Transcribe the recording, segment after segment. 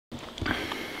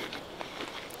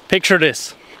Picture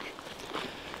this.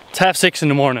 It's 6:30 in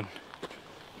the morning.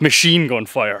 Machine gun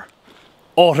fire.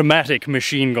 Automatic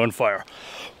machine gun fire.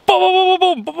 Boom, boom,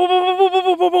 boom, boom, boom, boom, boom,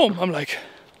 boom, boom, boom. I'm like,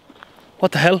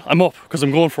 what the hell? I'm up because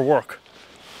I'm going for work.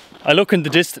 I look in the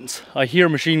distance. I hear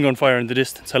machine gun fire in the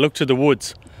distance. I look to the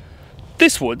woods.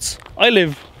 This woods, I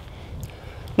live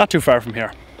not too far from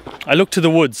here. I look to the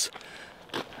woods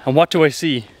and what do I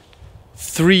see?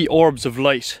 3 orbs of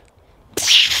light.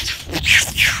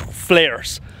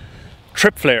 Flares.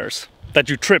 Trip flares that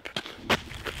you trip.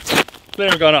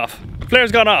 Flare gone off.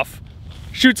 Flare's gone off.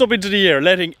 Shoots up into the air,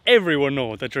 letting everyone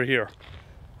know that you're here.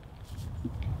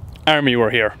 Army were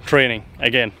here, training,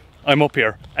 again. I'm up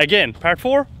here, again. Part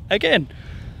 4, again.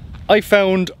 I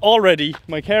found already,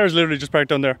 my car is literally just parked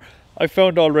down there. I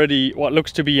found already what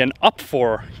looks to be an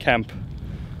OPFOR camp.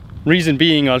 Reason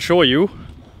being, I'll show you.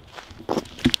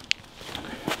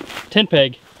 Tent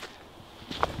peg.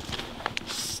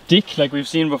 Stick like we've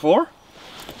seen before.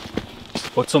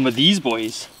 But some of these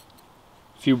boys.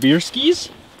 A few beer skis.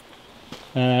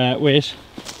 Wait.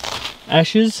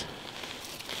 Ashes.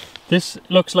 This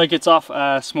looks like it's off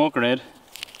a smoke grenade.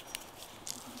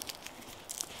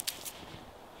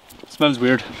 It smells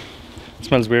weird. It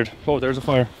smells weird. Oh, there's a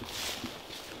fire.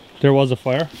 There was a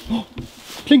fire. Oh,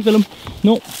 cling film.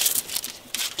 No.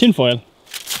 Tin foil.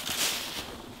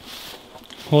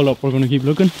 Hold up, we're gonna keep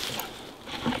looking.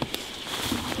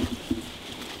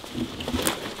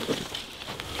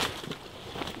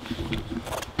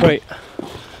 Right.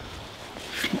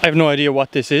 I have no idea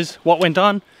what this is. What went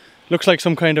on? Looks like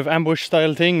some kind of ambush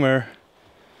style thing where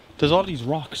there's all these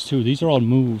rocks too. These are all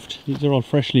moved. These are all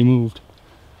freshly moved.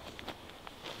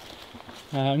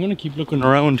 I'm gonna keep looking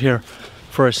around here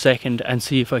for a second and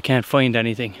see if I can't find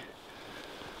anything.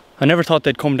 I never thought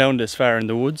they'd come down this far in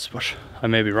the woods, but I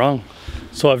may be wrong.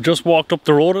 So I've just walked up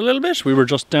the road a little bit. We were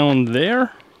just down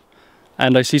there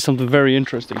and I see something very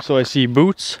interesting. So I see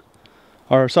boots,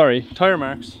 or sorry, tire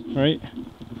marks, right?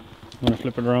 I'm gonna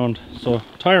flip it around. So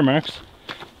tire marks,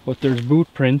 but there's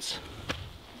boot prints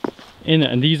in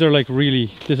it, and these are like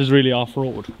really, this is really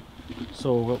off-road.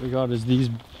 So what we got is these,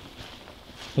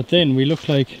 but then we look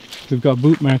like we've got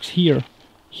boot marks here,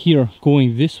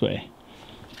 going this way.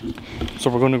 So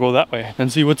we're gonna go that way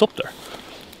and see what's up there.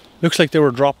 Looks like they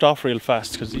were dropped off real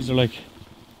fast because these are like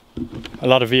a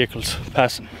lot of vehicles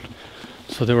passing.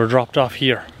 So they were dropped off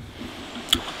here.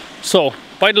 So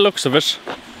by the looks of it,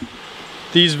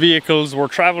 these vehicles were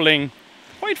traveling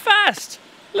quite fast,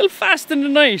 a little fast in the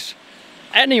night.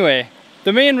 Anyway,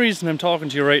 the main reason I'm talking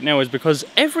to you right now is because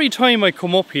every time I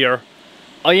come up here,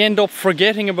 I end up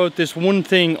forgetting about this one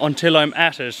thing until I'm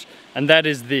at it, and that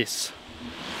is this.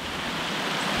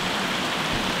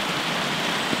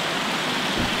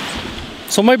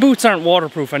 So my boots aren't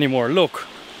waterproof anymore, look.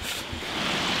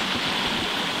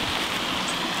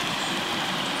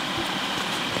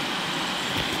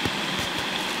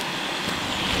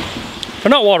 They're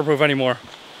not waterproof anymore.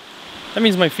 That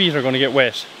means my feet are going to get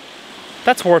wet.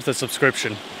 That's worth a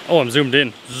subscription. Oh, I'm zoomed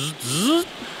in.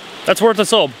 That's worth a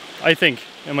sub, I think,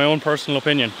 in my own personal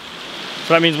opinion.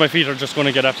 So that means my feet are just going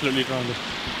to get absolutely drowned.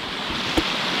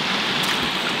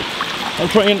 I'll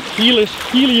try and feel it,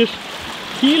 feel it,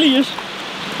 feel it.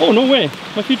 Oh, no way.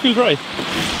 My feet feel dry.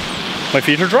 My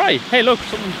feet are dry. Hey, look,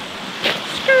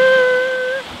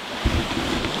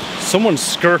 someone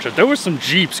skirted. There was some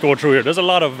jeeps going through here. There's a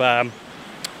lot of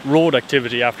road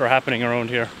activity after happening around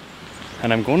here.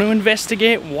 And I'm going to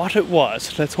investigate what it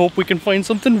was. Let's hope we can find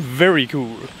something very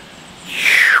cool.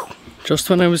 Just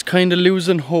when I was kind of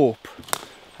losing hope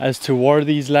as to were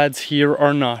these lads here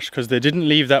or not, because they didn't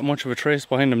leave that much of a trace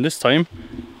behind them this time.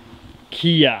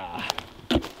 Kia.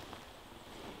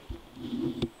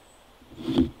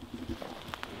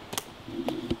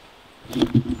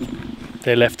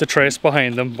 They left a trace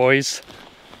behind them, boys.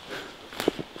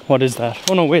 What is that?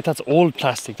 Oh no, wait, that's old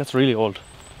plastic. That's really old.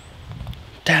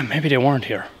 Damn, maybe they weren't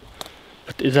here.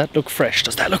 But does that look fresh?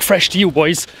 Does that look fresh to you,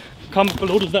 boys? Comment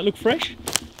below, does that look fresh?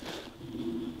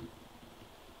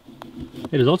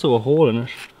 There's also a hole in it.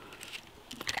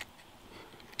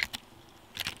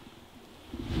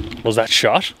 Was that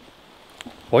shot?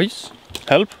 Boys?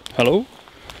 Help? Hello?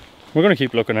 We're gonna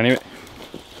keep looking anyway.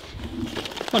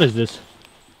 What is this?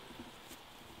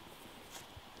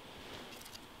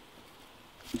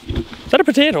 Is that a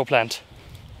potato plant?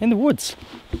 In the woods.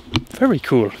 Very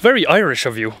cool. Very Irish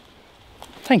of you.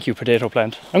 Thank you, potato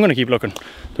plant. I'm going to keep looking.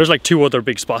 There's like 2 other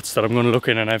big spots that I'm going to look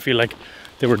in, and I feel like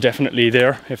they were definitely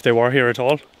there if they were here at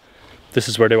all. This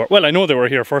is where they were. Well, I know they were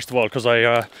here first of all because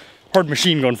I heard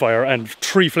machine gun fire and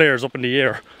 3 flares up in the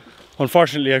air.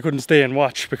 Unfortunately, I couldn't stay and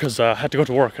watch because I had to go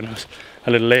to work and I was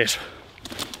a little late.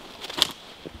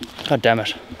 God damn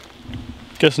it.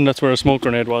 Guessing that's where a smoke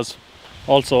grenade was.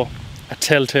 Also, a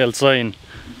telltale sign.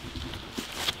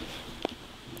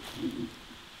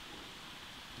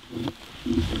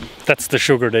 That's the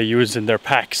sugar they use in their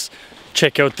packs.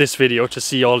 Check out this video to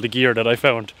see all the gear that I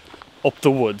found up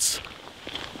the woods.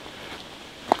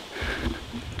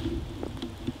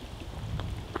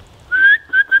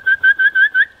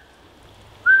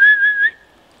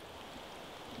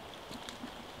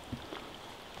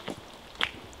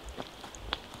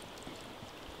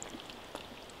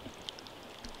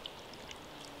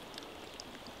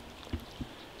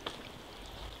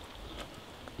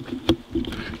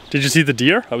 Did you see the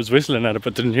deer? I was whistling at it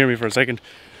but didn't hear me for a second.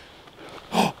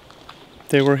 Oh,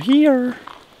 they were here.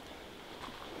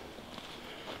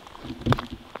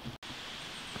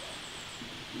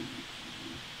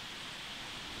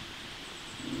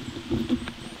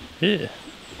 Yeah.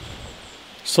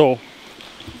 So,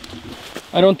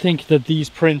 I don't think that these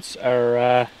prints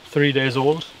are 3 days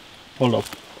old. Hold up.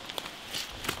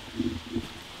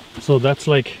 So that's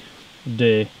like a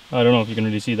day. I don't know if you can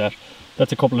really see that.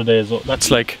 That's a couple of days old.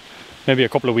 That's like maybe a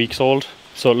couple of weeks old.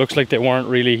 So it looks like they weren't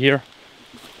really here.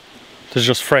 There's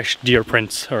just fresh deer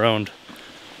prints around.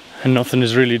 And nothing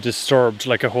is really disturbed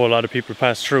like a whole lot of people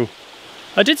pass through.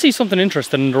 I did see something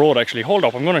interesting in the road actually. Hold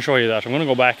up, I'm going to show you that. I'm going to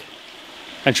go back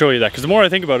and show you that. Because the more I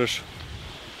think about it...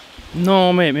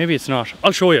 No, mate, maybe it's not.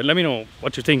 I'll show you. Let me know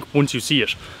what you think once you see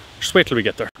it. Just wait till we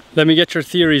get there. Let me get your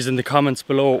theories in the comments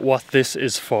below what this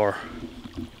is for.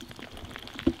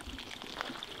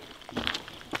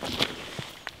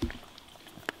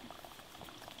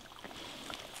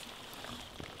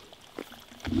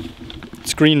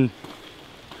 It's green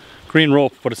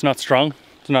rope, but it's not strong.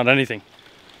 It's not anything.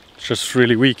 It's just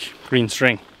really weak green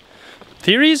string.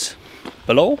 Theories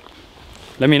below?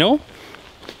 Let me know.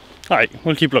 Alright,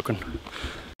 we'll keep looking.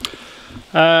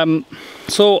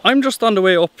 So I'm just on the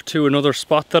way up to another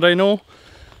spot that I know,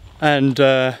 and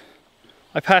I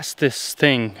passed this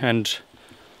thing and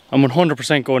I'm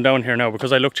 100% going down here now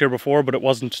because I looked here before but it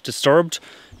wasn't disturbed.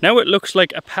 Now it looks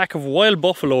like a pack of wild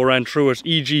buffalo ran through it,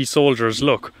 e.g. soldiers.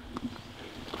 Look.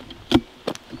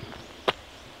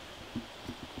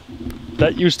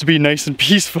 That used to be nice and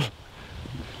peaceful.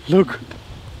 Look,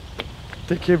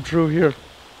 they came through here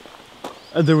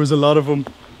and there was a lot of them.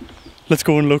 Let's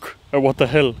go and look at what the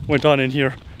hell went on in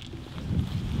here.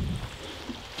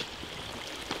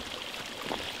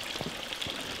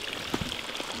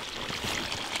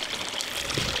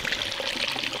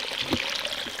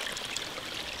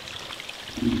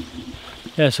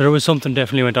 Yeah, so there was something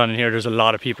definitely went on in here. There's a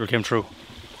lot of people came through.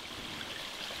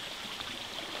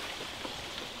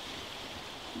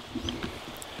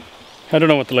 I don't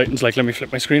know what the lighting's like. Let me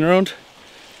flip my screen around.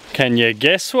 Can you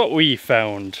guess what we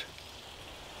found?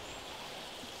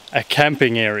 A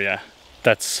camping area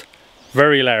that's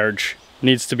very large,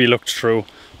 needs to be looked through.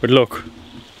 But look,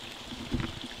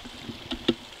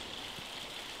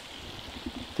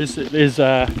 this is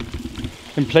a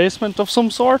emplacement of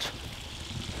some sort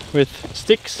with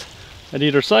sticks at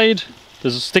either side.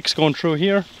 There's sticks going through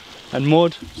here and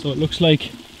mud, so it looks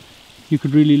like you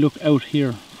could really look out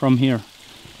here from here.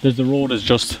 There's the road is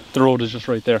just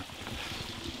right there.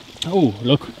 Oh,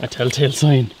 look, a telltale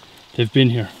sign. They've been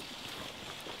here.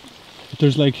 But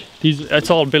there's like these,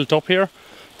 it's all built up here,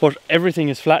 but everything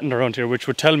is flattened around here, which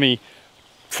would tell me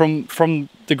from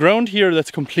the ground here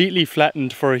that's completely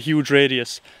flattened for a huge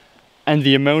radius and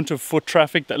the amount of foot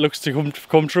traffic that looks to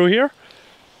come through here,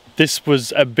 this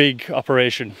was a big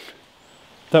operation.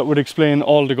 That would explain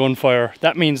all the gunfire.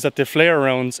 That means that the flare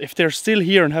rounds, if they're still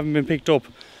here and haven't been picked up,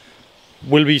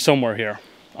 will be somewhere here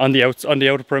on the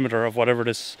outer perimeter of whatever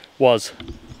this was.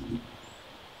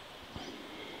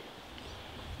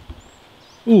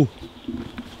 Ooh,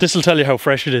 this will tell you how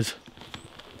fresh it is.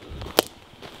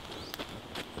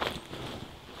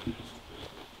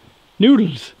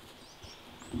 Noodles.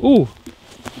 Ooh,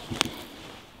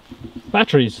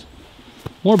 batteries.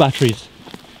 More batteries.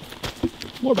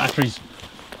 More batteries.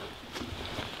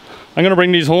 I'm gonna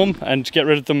bring these home and get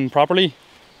rid of them properly.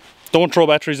 Don't throw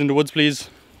batteries in the woods, please.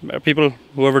 People,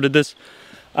 whoever did this.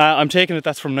 I'm taking it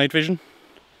that's from Night Vision.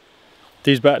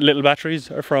 These little batteries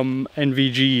are from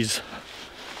NVGs.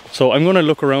 So I'm gonna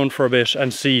look around for a bit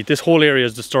and see. This whole area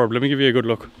is disturbed. Let me give you a good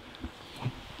look.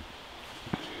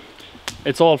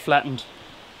 It's all flattened.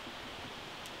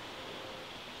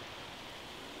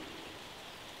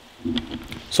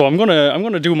 So I'm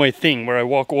gonna do my thing where I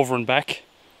walk over and back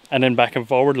and then back and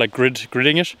forward, like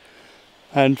gridding it,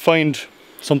 and find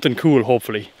something cool,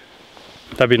 hopefully.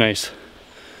 That'd be nice.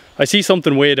 I see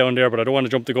something way down there, but I don't want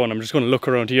to jump the gun. I'm just going to look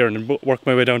around here and then work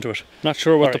my way down to it. Not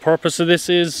sure what the purpose of this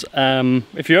is.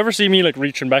 If you ever see me like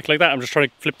reaching back like that, I'm just trying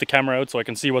to flip the camera out so I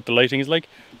can see what the lighting is like.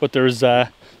 But there's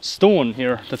a stone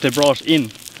here that they brought in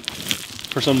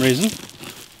for some reason.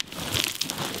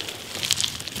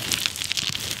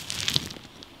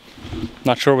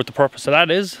 Not sure what the purpose of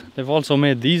that is. They've also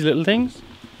made these little things.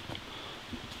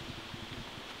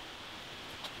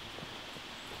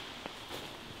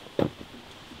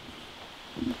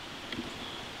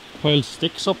 Pile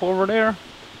sticks up over there,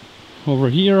 over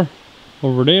here,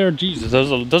 over there. Jesus, there's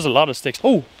a lot of sticks.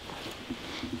 Oh!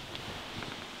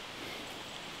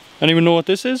 Anyone know what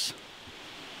this is?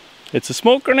 It's a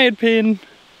smoke grenade pin,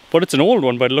 but it's an old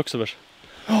one by the looks of it.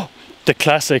 Oh, the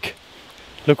classic.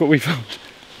 Look what we found.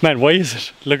 Man, why is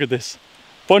it? Look at this.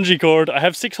 Bungee cord. I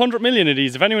have 600 million of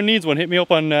these. If anyone needs one, hit me up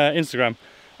on Instagram.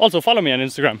 Also, follow me on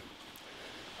Instagram.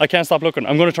 I can't stop looking.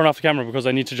 I'm going to turn off the camera because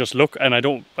I need to just look, and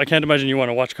I can't imagine you want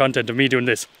to watch content of me doing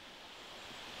this.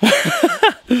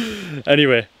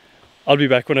 Anyway, I'll be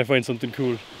back when I find something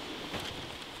cool.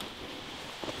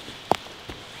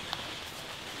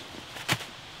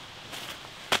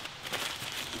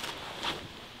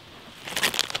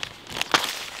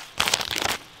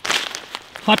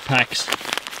 Hot packs.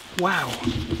 Wow.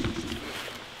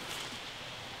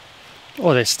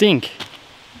 Oh, they stink.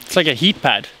 It's like a heat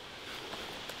pad.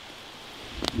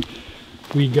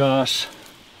 We got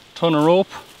a ton of rope.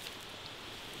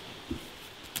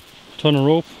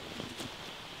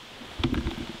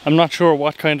 I'm not sure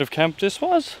what kind of camp this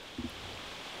was.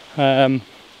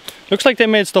 Looks like they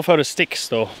made stuff out of sticks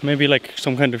though. Maybe like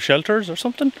some kind of shelters or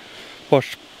something. But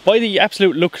by the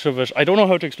absolute looks of it, I don't know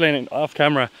how to explain it off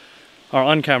camera or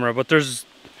on camera, but this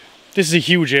is a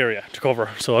huge area to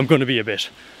cover, so I'm going to be a bit.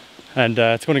 And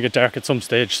it's going to get dark at some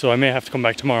stage, so I may have to come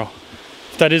back tomorrow.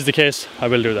 If that is the case, I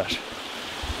will do that.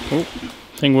 Oh,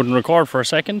 thing wouldn't record for a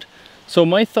second. So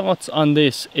my thoughts on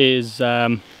this is,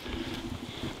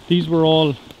 these were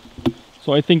all,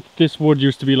 so I think this wood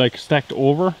used to be like stacked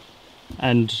over,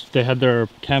 and they had their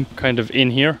camp kind of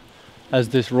in here as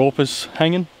this rope is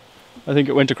hanging. I think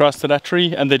it went across to that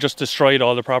tree and they just destroyed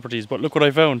all the properties, but look what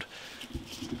I found.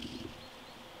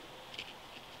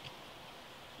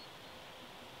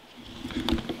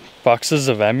 Boxes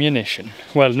of ammunition.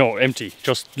 Well, no, empty,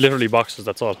 just literally boxes,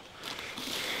 that's all.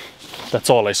 That's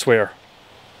all, I swear.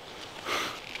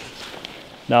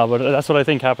 No, but that's what I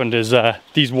think happened is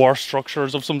these were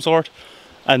structures of some sort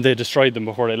and they destroyed them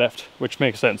before they left, which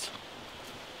makes sense.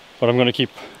 But I'm gonna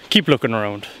keep looking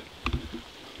around.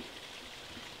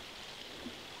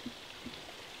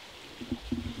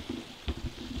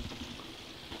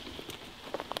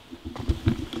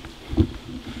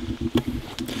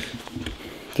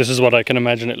 This is what I can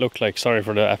imagine it looked like. Sorry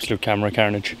for the absolute camera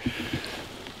carnage.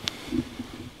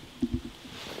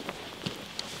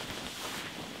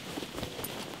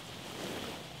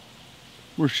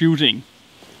 We're shooting.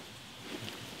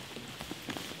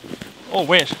 Oh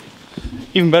wait,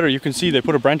 even better, you can see they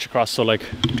put a branch across, so like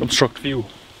obstruct view.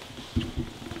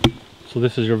 So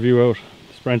this is your view out.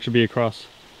 This branch would be across.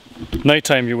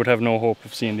 Nighttime you would have no hope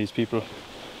of seeing these people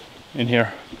in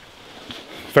here.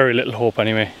 Very little hope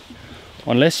anyway.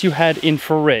 Unless you had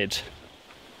infrared.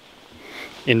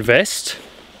 Invest.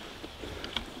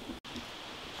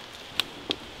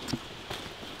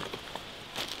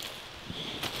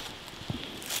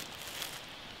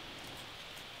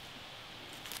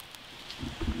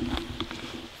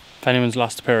 If anyone's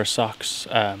lost a pair of socks,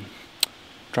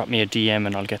 drop me a DM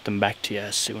and I'll get them back to you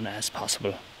as soon as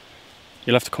possible.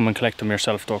 You'll have to come and collect them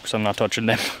yourself though, because I'm not touching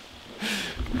them.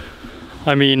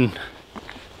 I mean,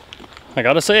 I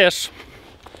gotta say it.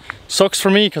 Sucks for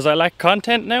me because I lack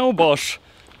content now, but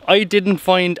I didn't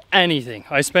find anything.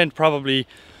 I spent probably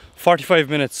 45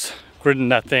 minutes gridding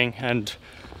that thing and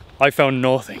I found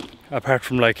nothing apart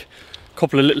from like a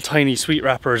couple of little tiny sweet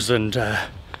wrappers and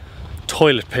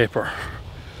toilet paper.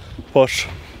 But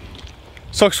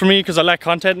sucks for me because I lack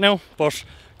content now, but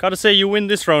gotta say you win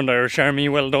this round, Irish Army,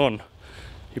 well done.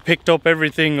 You picked up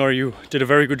everything, or you did a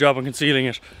very good job on concealing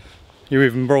it. You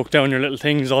even broke down your little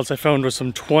things. All I found was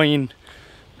some twine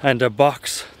and a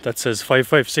box that says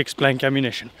 5.56 blank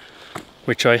ammunition,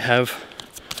 which I have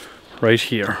right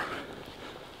here.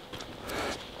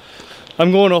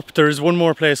 I'm going up. There is one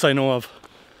more place I know of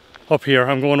up here.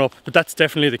 I'm going up, but that's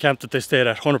definitely the camp that they stayed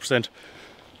at, 100%.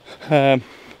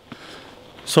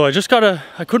 So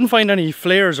I couldn't find any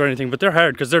flares or anything, but they're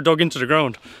hard because they're dug into the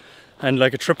ground and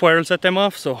like a tripwire will set them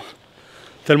off, so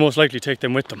they'll most likely take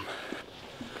them with them.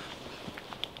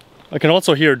 I can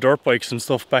also hear dirt bikes and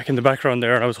stuff back in the background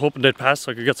there, and I was hoping they'd pass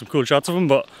so I could get some cool shots of them,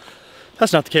 but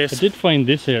that's not the case. I did find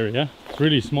this area. It's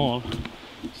really small.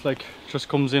 It's like, just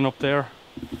comes in up there,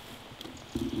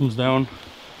 comes down.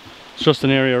 It's just an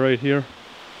area right here.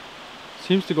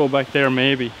 Seems to go back there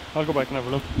maybe. I'll go back and have a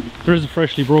look. There is a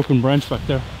freshly broken branch back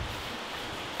there.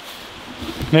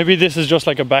 Maybe this is just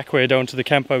like a back way down to the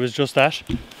camp I was just at.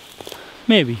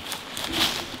 Maybe.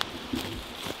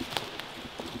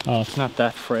 Oh, it's not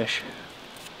that fresh.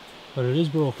 But it is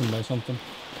broken by something.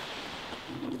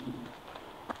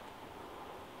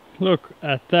 Look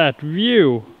at that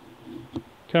view.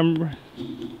 Camera.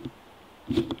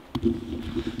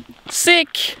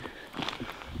 Sick!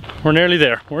 We're nearly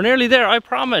there. We're nearly there, I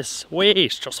promise.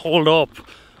 Wait, just hold up.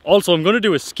 Also, I'm going to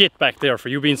do a skit back there for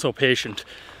you being so patient.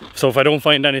 So if I don't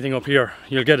find anything up here,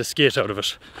 you'll get a skit out of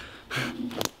it.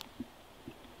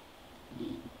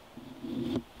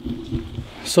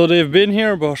 So they've been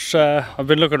here, but I've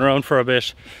been looking around for a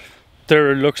bit.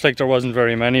 There looks like there wasn't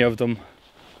very many of them.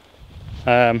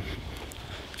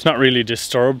 It's not really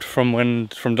disturbed from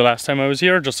the last time I was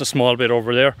here, just a small bit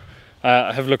over there.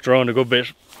 I have looked around a good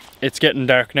bit. It's getting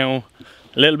dark now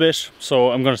a little bit, so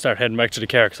I'm going to start heading back to the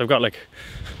car because I've got like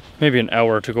maybe an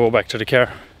hour to go back to the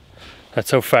car.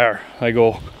 That's how far I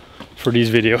go for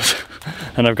these videos.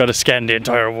 And I've got to scan the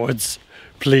entire woods.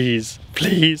 Please,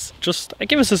 please, just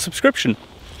give us a subscription.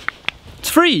 It's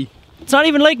free. It's not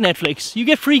even like Netflix. You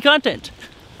get free content.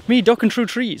 Me ducking through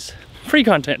trees. Free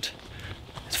content.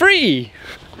 It's free.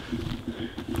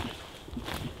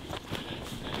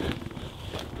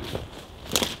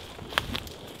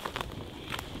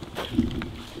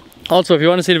 Also, if you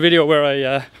want to see the video where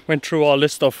I went through all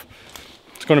this stuff,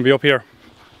 it's going to be up here.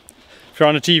 If you're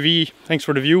on a TV, thanks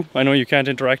for the view. I know you can't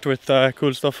interact with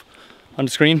cool stuff on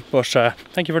the screen, but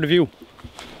thank you for the view.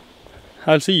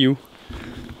 I'll see you.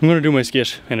 I'm going to do my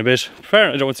skit in a bit.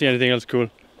 Fair, I don't see anything else cool.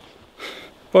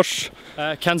 But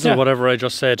cancel whatever I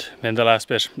just said in the last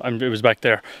bit. It was back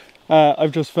there.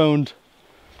 I've just found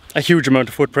a huge amount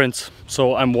of footprints,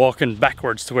 so I'm walking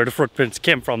backwards to where the footprints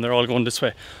came from. They're all going this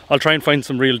way. I'll try and find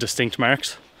some real distinct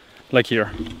marks, like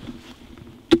here.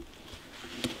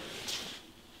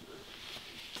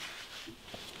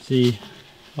 See,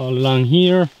 all along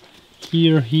here,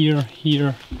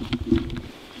 here.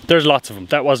 There's lots of them.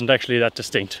 That wasn't actually that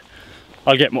distinct.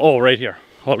 I'll get oh, right here.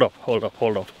 Hold up.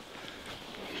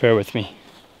 Bear with me.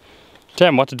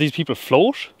 Damn, what did these people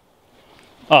float?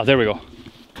 Ah, there we go.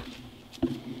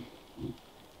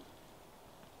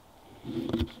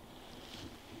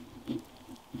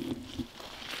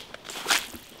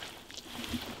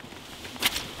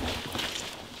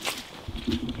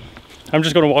 I'm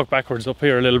just going to walk backwards up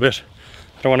here a little bit.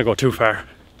 I don't want to go too far.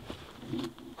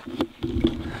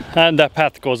 And that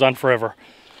path goes on forever.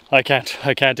 I can't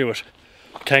do it.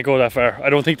 Can't go that far. I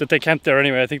don't think that they camped there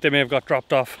anyway. I think they may have got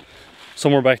dropped off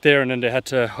somewhere back there and then they had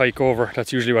to hike over.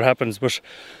 That's usually what happens. But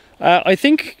I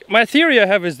think my theory I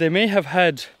have is they may have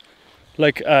had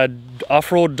like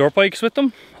off-road dirt bikes with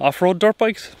them. Off-road dirt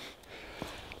bikes.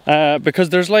 Because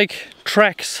there's like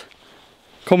tracks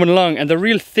coming along and they're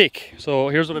real thick. So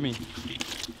here's what I mean.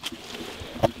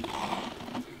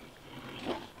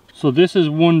 So this is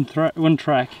one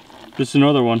track, this is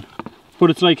another one,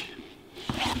 but it's like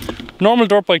normal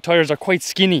dirt bike tires are quite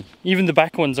skinny. Even the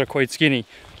back ones are quite skinny,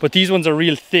 but these ones are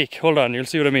real thick. Hold on, you'll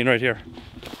see what I mean right here.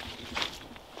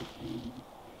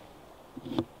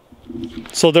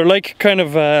 So they're like kind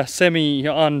of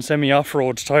semi-on,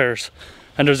 semi-off-road tires,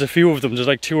 and there's a few of them. There's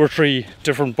like 2 or 3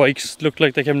 different bikes look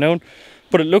like they came down,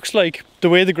 but it looks like the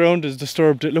way the ground is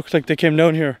disturbed, it looks like they came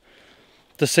down here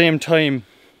the same time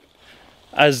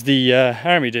as the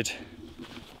army did.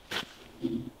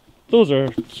 Those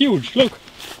are huge, look.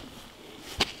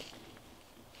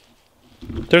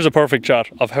 There's a perfect shot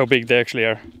of how big they actually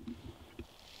are.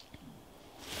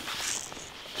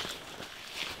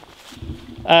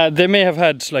 They may have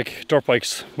had like dirt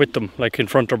bikes with them, like in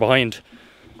front or behind.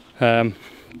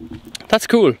 That's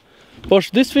cool. But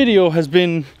this video has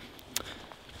been,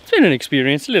 it's been an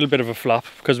experience, a little bit of a flop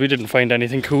because we didn't find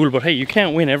anything cool, but hey, you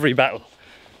can't win every battle.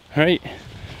 Alright,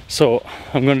 so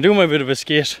I'm going to do my bit of a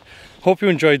skit. Hope you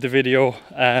enjoyed the video.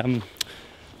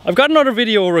 I've got another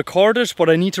video recorded, but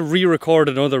I need to re-record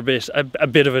another bit, a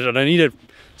bit of it, and I need a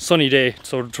sunny day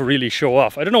so to really show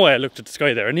off. I don't know why I looked at the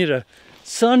sky there. I need a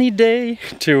sunny day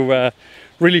to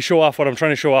really show off what I'm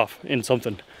trying to show off in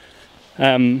something.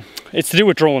 It's to do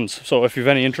with drones, so if you've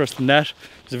any interest in that,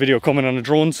 there's a video coming on a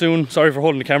drone soon. Sorry for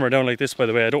holding the camera down like this, by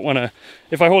the way. I don't want to,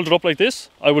 if I hold it up like this,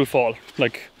 I will fall,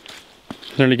 like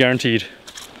nearly guaranteed.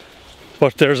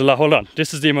 But there's a lot. Hold on,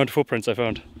 this is the amount of footprints I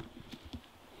found.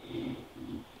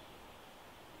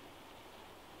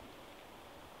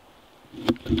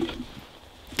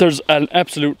 There's an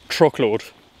absolute truckload,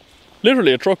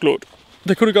 literally a truckload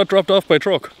they could have got dropped off by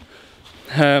truck.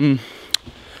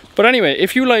 But anyway,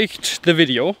 if you liked the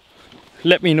video,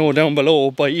 let me know down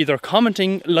below by either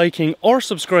commenting, liking or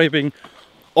subscribing,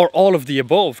 or all of the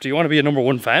above. Do you want to be a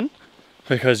 #1 fan?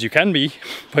 Because you can be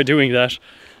by doing that.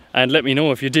 And let me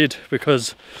know if you did,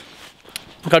 because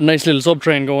I've got a nice little sub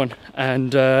train going.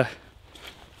 And yeah,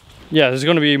 there's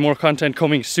going to be more content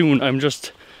coming soon. I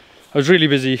was really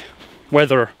busy.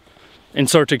 Weather,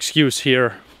 insert excuse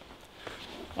here.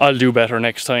 I'll do better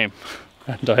next time.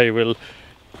 And I will,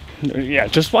 yeah,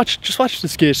 just watch the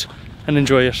skit and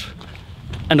enjoy it.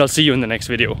 And I'll see you in the next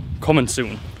video, coming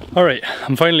soon. Alright,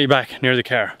 I'm finally back near the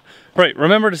car. Right,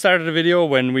 remember the start of the video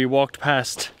when we walked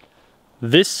past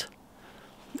this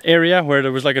area where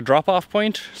there was like a drop-off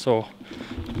point? So,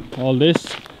 all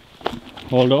this,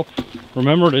 hold up,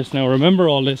 remember this now, remember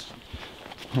all this.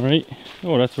 Alright,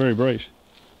 oh that's very bright.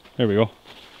 There we go.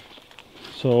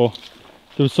 So,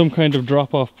 there was some kind of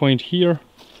drop-off point here.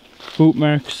 Boot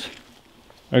marks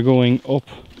are going up.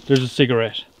 There's a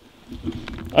cigarette.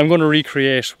 I'm going to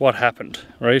recreate what happened,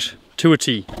 right? To a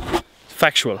T.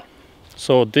 Factual.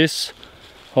 So this,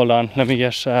 hold on, let me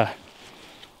get so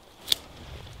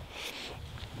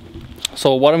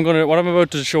what I'm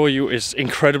about to show you is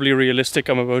incredibly realistic.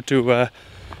 I'm about to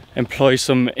employ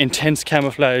some intense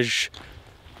camouflage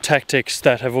tactics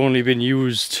that have only been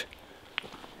used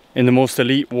in the most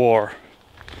elite war.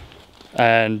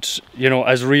 And you know,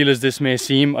 as real as this may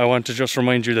seem, I want to just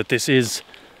remind you that this is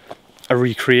a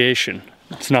recreation.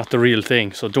 It's not the real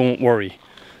thing, so don't worry,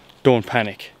 don't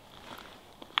panic.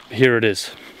 Here it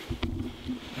is.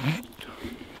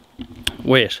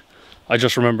 Wait, I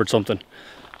just remembered something.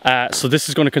 So this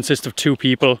is going to consist of 2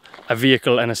 people, a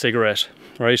vehicle and a cigarette,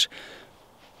 right?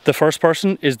 The first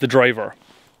person is the driver.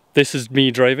 This is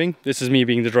me driving, this is me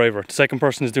being the driver. The second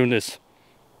person is doing this.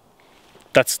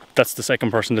 That's the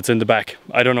second person that's in the back.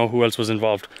 I don't know who else was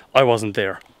involved. I wasn't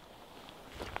there.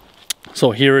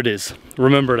 So here it is.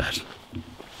 Remember that.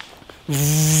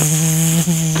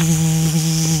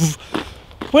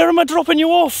 Where am I dropping you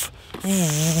off?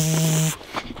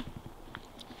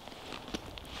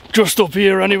 Just up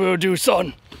here anyway, do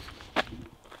son.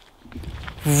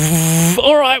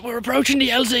 Alright, we're approaching the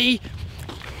LZ.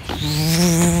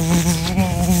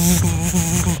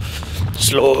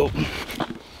 Slow.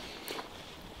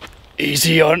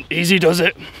 Easy on, easy does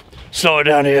it. Slow it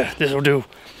down here, this'll do.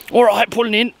 Alright,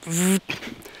 pulling in. We're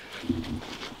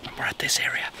at this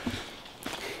area.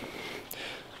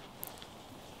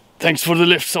 Thanks for the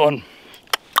lift, son.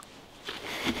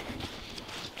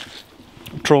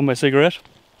 Throw my cigarette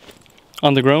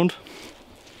on the ground.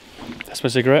 That's my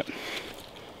cigarette.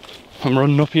 I'm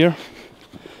running up here.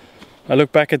 I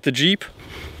look back at the Jeep.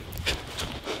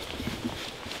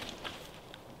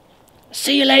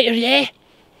 See you later, yeah?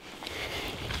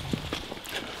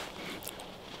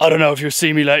 I don't know if you'll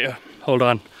see me later. Hold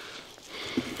on.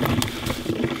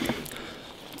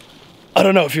 I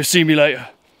don't know if you'll see me later.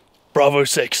 Bravo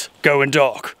 6, going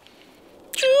dark.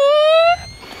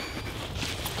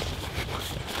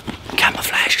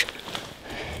 Camouflage.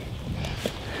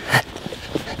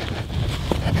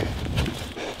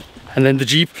 And then the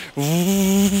Jeep.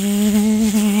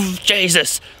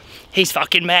 Jesus, he's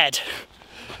fucking mad.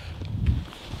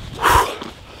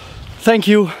 Thank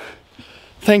you.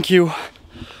 Thank you.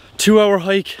 2-hour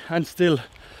hike and still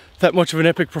that much of an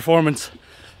epic performance.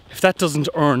 If that doesn't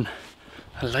earn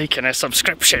a like and a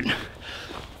subscription,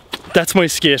 that's my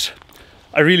skit.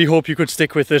 I really hope you could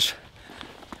stick with it,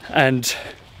 and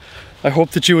I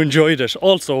hope that you enjoyed it.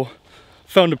 Also,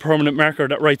 found a permanent marker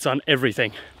that writes on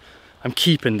everything. I'm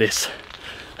keeping this.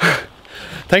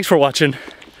 Thanks for watching.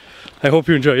 I hope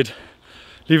you enjoyed.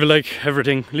 Leave a like,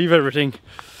 everything, leave everything,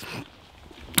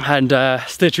 and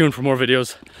stay tuned for more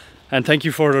videos. And thank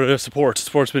you for the support. The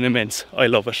support's been immense. I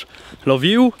love it. Love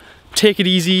you. Take it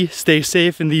easy. Stay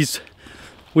safe in these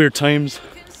weird times.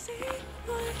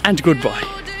 And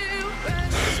goodbye.